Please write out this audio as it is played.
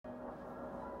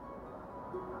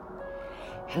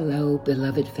Hello,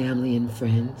 beloved family and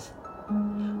friends.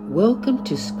 Welcome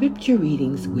to Scripture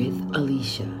Readings with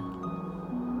Alicia.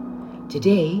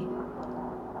 Today,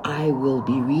 I will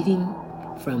be reading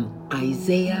from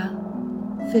Isaiah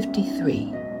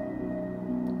 53,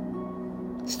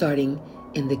 starting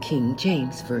in the King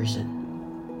James Version.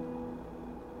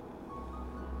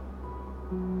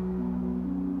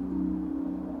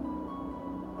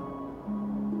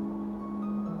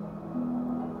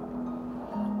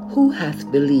 Who hath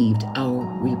believed our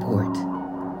report?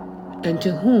 And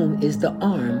to whom is the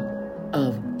arm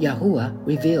of Yahuwah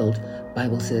revealed?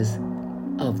 Bible says,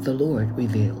 of the Lord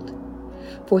revealed.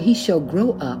 For he shall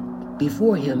grow up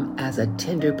before him as a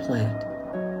tender plant,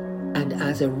 and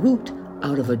as a root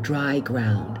out of a dry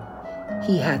ground.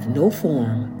 He hath no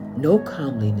form, no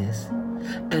comeliness,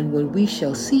 and when we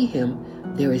shall see him,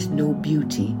 there is no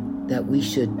beauty that we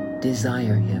should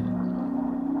desire him.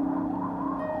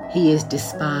 He is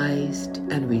despised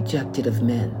and rejected of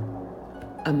men,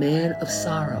 a man of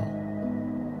sorrow,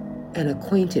 and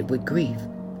acquainted with grief.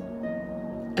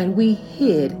 And we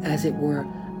hid, as it were,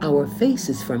 our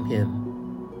faces from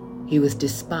him. He was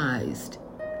despised,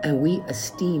 and we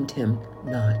esteemed him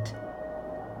not.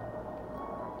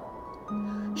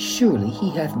 Surely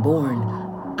he hath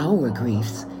borne our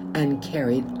griefs and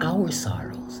carried our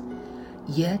sorrows.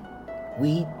 Yet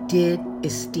we did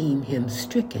esteem him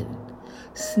stricken,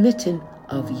 smitten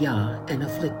of Yah and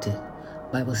afflicted.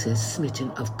 Bible says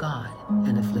smitten of God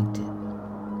and afflicted.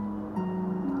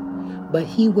 But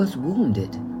he was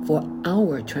wounded for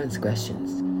our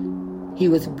transgressions. He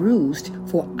was bruised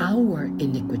for our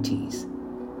iniquities.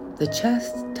 The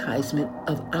chastisement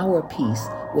of our peace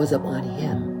was upon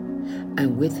him,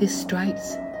 and with his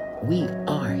stripes we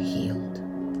are healed.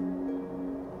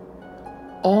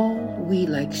 All we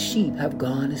like sheep have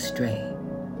gone astray.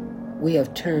 We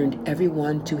have turned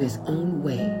everyone to his own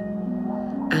way,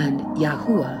 and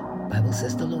Yahuwah, Bible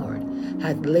says the Lord,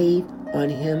 hath laid on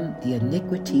him the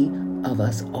iniquity of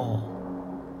us all.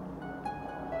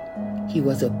 He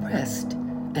was oppressed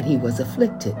and he was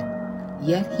afflicted,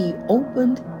 yet he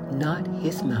opened not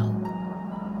his mouth.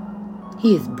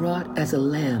 He is brought as a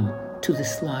lamb to the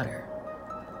slaughter,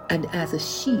 and as a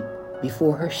sheep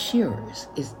before her shearers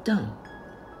is dumb,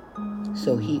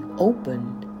 so he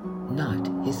opened not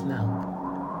his mouth.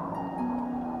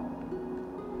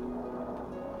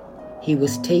 He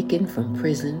was taken from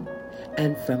prison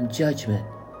and from judgment,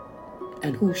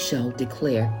 and who shall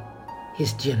declare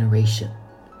his generation?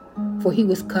 For he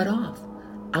was cut off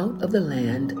out of the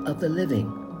land of the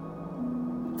living.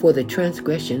 For the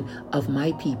transgression of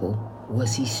my people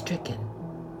was he stricken.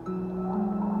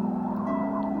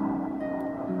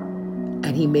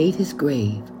 And he made his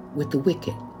grave with the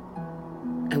wicked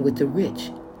and with the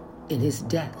rich in his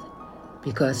death,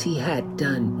 because he had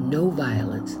done no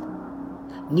violence,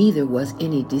 neither was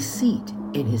any deceit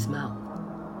in his mouth.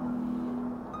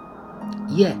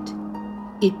 Yet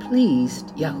it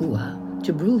pleased Yahuwah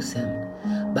to bruise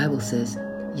him. Bible says,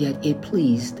 yet it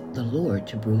pleased the Lord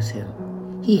to bruise him.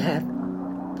 He hath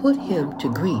put him to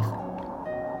grief.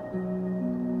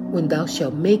 When thou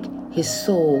shalt make his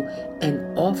soul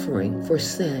an offering for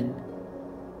sin,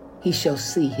 he shall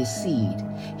see his seed.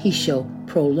 He shall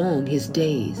prolong his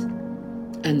days.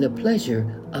 And the pleasure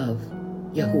of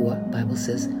Yahuwah, Bible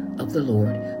says, of the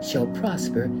Lord, shall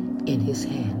prosper in his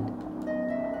hand.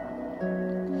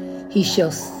 He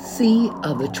shall see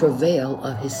of the travail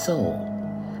of his soul,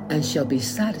 and shall be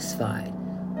satisfied.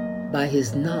 By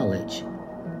his knowledge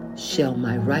shall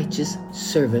my righteous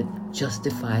servant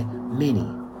justify many,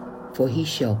 for he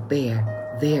shall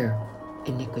bear their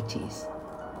iniquities.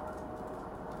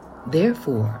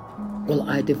 Therefore will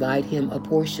I divide him a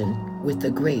portion with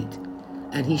the great,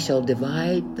 and he shall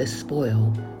divide the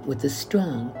spoil with the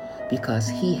strong, because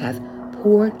he hath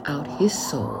poured out his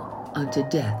soul unto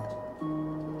death,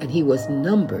 and he was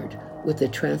numbered with the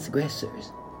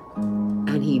transgressors,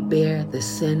 and he bare the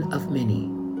sin of many,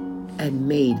 and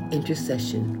made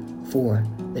intercession for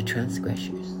the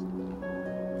transgressors.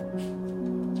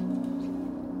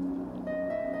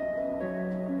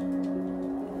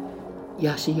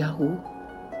 Yashayahu,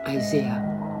 Isaiah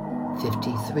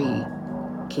 53,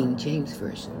 King James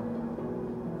Version.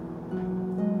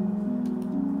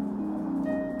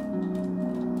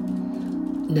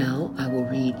 Now I will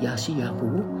read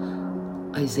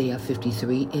Yashayahu, Isaiah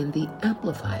 53 in the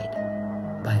Amplified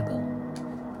Bible.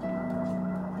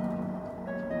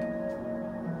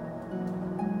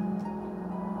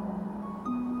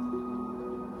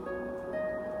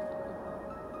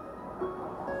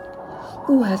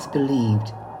 Who has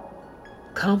believed,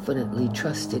 confidently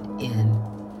trusted in,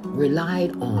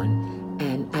 relied on,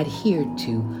 and adhered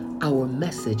to our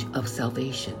message of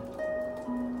salvation.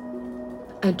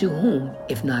 And to whom,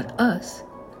 if not us,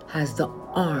 has the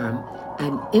arm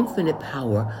and infinite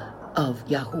power of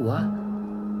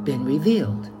Yahuwah been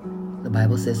revealed? The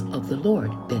Bible says, of the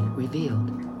Lord been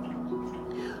revealed.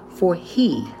 For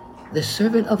he, the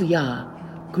servant of Yah,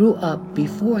 grew up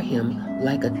before him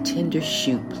like a tender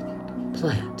shoot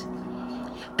plant,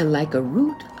 and like a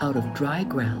root out of dry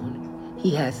ground.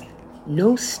 He has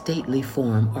no stately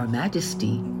form or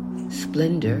majesty,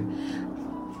 splendor,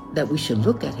 that we should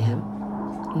look at him,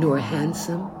 nor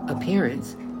handsome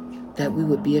appearance that we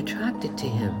would be attracted to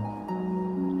him.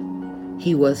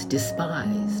 He was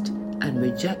despised and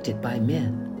rejected by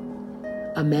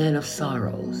men, a man of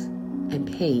sorrows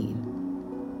and pain,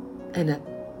 and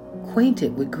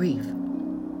acquainted with grief,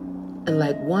 and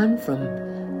like one from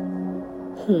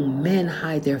whom men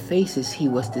hide their faces, he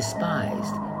was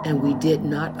despised, and we did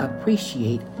not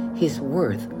appreciate his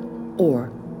worth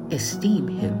or esteem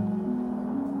him.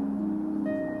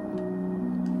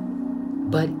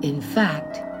 But in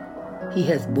fact, he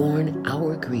has borne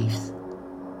our griefs,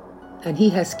 and he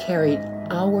has carried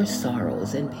our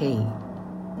sorrows and pain.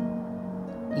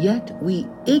 Yet we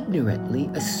ignorantly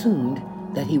assumed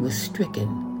that he was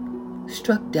stricken,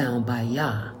 struck down by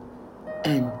Yah,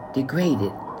 and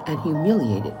degraded and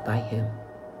humiliated by him.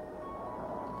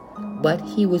 But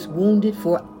he was wounded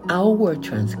for our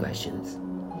transgressions.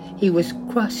 He was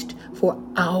crushed for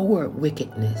our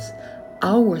wickedness,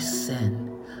 our sin,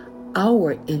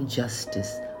 our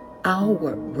injustice,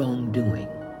 our wrongdoing.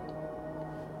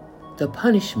 The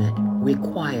punishment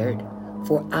required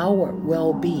for our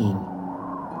well-being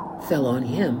fell on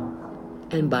him,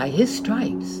 and by his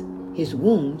stripes, his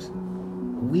wounds,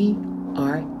 we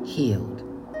are healed.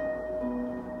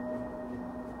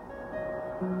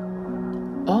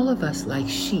 All of us, like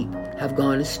sheep, have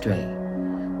gone astray.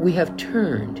 We have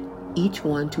turned each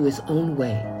one to his own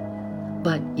way.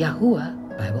 But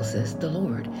Yahuwah, Bible says, the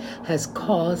Lord, has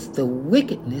caused the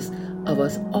wickedness of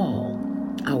us all,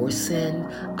 our sin,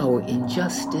 our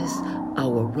injustice,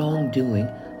 our wrongdoing,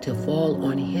 to fall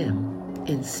on him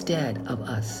instead of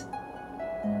us.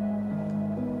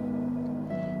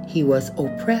 He was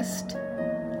oppressed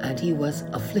and he was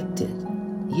afflicted,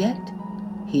 yet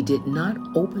he did not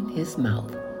open his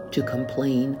mouth to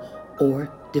complain or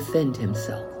defend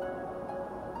himself.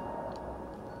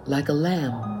 Like a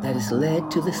lamb that is led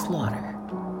to the slaughter,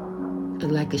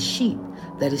 and like a sheep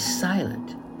that is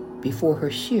silent before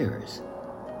her shearers,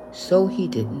 so he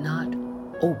did not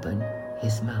open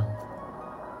his mouth.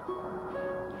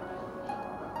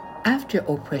 After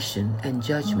oppression and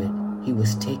judgment, he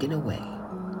was taken away.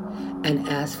 And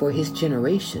as for his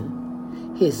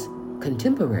generation, his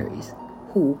contemporaries,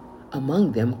 who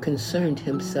among them concerned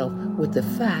himself with the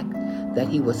fact that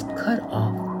he was cut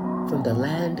off from the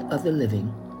land of the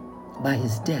living by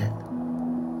his death,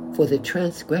 for the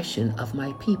transgression of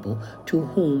my people, to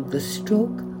whom the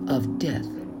stroke of death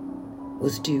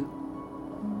was due.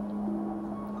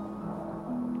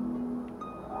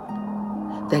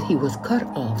 That he was cut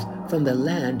off from the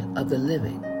land of the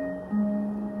living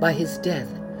by his death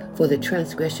for the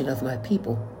transgression of my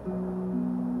people,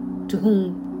 to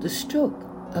whom the stroke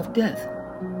of death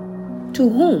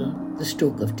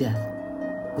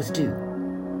was due.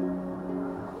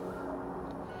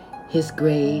 His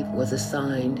grave was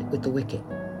assigned with the wicked,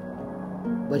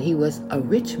 but he was a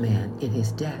rich man in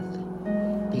his death,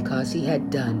 because he had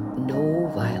done no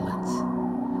violence,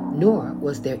 nor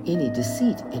was there any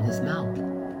deceit in his mouth.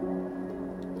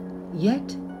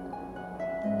 Yet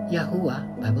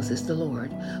Yahuwah, Bible says the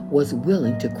Lord, was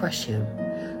willing to crush him,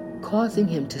 causing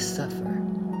him to suffer.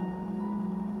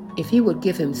 If he would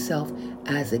give himself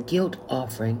as a guilt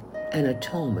offering and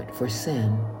atonement for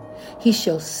sin, he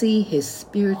shall see his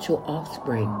spiritual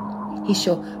offspring. He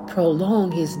shall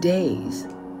prolong his days,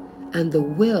 and the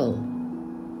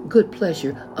good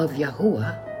pleasure of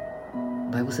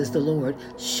Yahuwah, Bible says the Lord,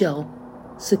 shall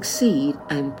succeed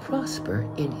and prosper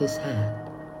in his hand.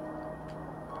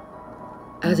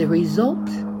 As a result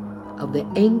of the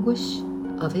anguish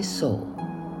of his soul,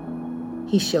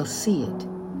 he shall see it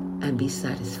and be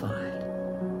satisfied.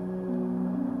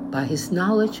 By his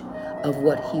knowledge of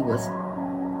what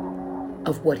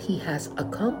he has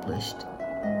accomplished,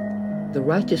 the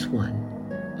righteous one,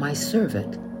 my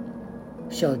servant,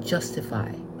 shall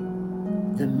justify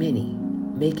the many,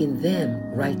 making them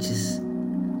righteous,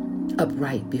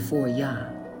 upright before Yah,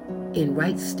 in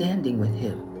right standing with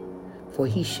him, for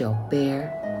he shall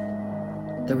bear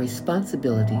the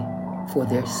responsibility for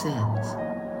their sins.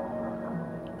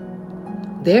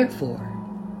 Therefore,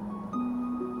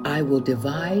 I will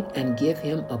divide and give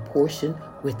him a portion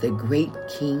with the great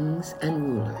kings and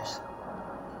rulers,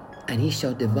 and he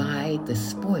shall divide the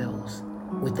spoils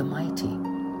with the mighty,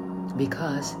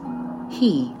 because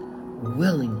he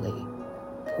willingly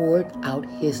poured out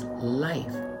his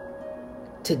life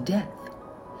to death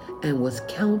and was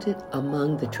counted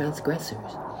among the transgressors.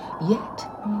 Yet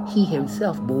he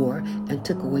himself bore and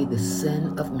took away the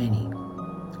sin of many,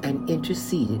 and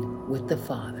interceded with the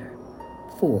Father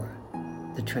for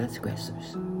the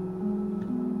transgressors.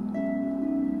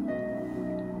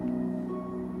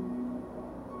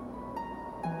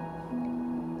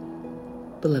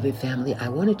 Beloved family, I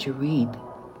wanted to read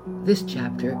this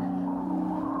chapter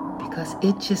because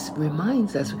it just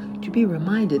reminds us to be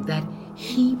reminded that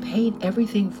he paid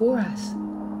everything for us.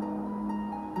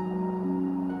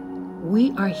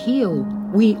 We are healed.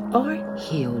 We are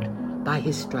healed by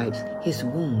his stripes, his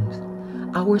wounds.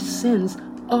 Our sins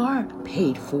are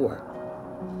paid for.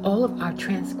 All of our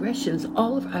transgressions,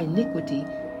 all of our iniquity,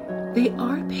 they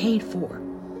are paid for.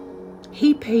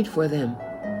 He paid for them.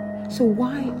 So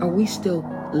why are we still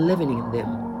living in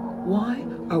them? Why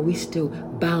are we still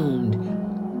bound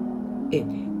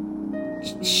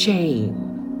in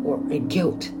shame or in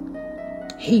guilt?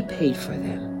 He paid for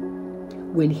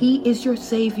them. When he is your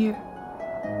Savior,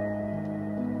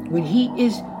 when he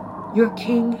is your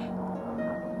King,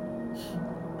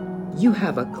 you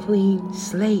have a clean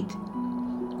slate.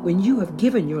 When you have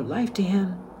given your life to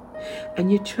him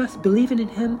and you trust, believing in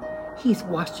him, he's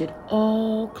washed it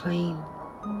all clean.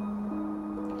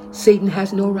 Satan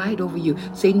has no right over you.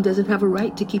 Satan doesn't have a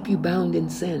right to keep you bound in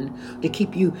sin, to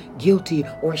keep you guilty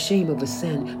or ashamed of a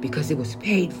sin, because it was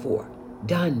paid for,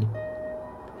 done.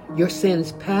 Your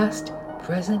sins past,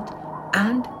 present,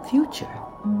 and future.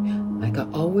 Like I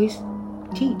always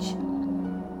teach,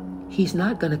 he's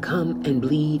not going to come and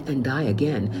bleed and die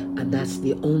again. And that's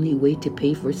the only way to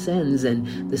pay for sins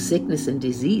and the sickness and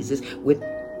diseases, with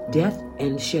death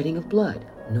and shedding of blood.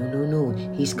 No.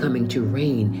 He's coming to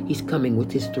reign. He's coming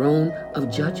with his throne of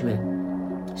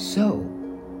judgment. So,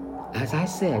 as I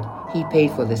said, he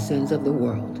paid for the sins of the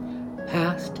world,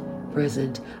 past,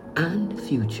 present, and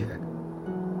future.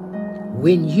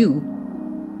 When you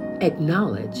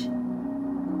acknowledge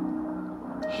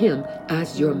him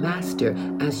as your master,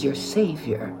 as your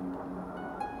Savior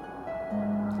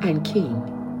and King,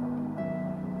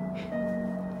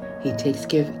 he takes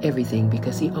care of everything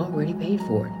because he already paid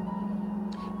for it.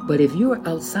 But if you are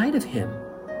outside of him,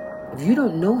 if you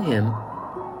don't know him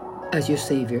as your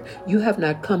Savior, you have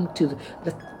not come to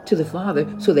the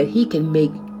Father so that he can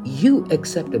make you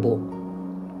acceptable.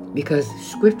 Because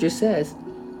Scripture says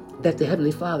that the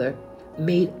Heavenly Father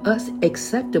made us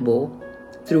acceptable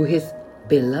through his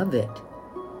beloved.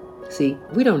 See,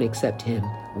 we don't accept him.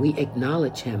 We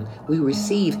acknowledge him. We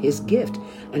receive his gift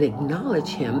and acknowledge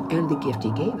him and the gift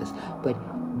he gave us. But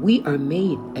we are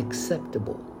made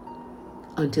acceptable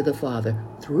unto the Father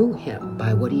through him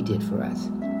by what he did for us.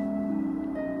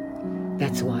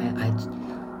 That's why I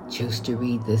chose to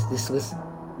read this. This was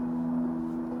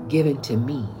given to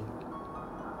me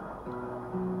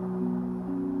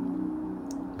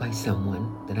by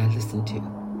someone that I listened to.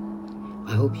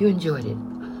 I hope you enjoyed it.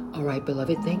 All right,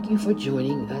 beloved, thank you for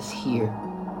joining us here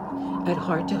at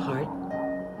Heart to Heart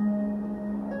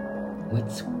with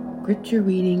Scripture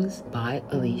Readings by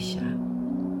Alicia.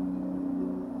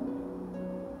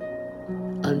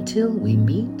 Until we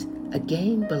meet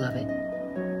again, beloved,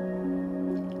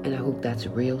 and I hope that's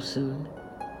real soon.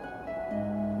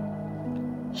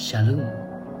 Shalom.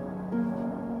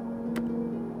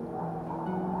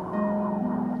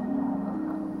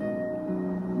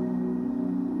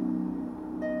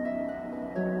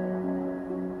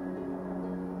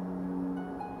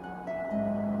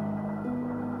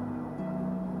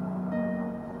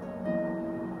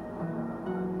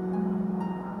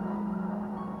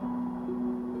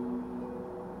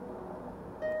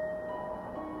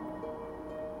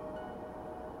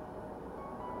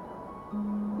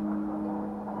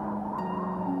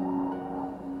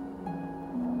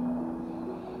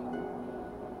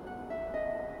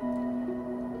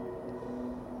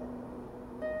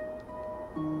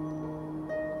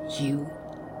 You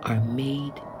are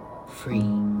made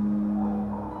free.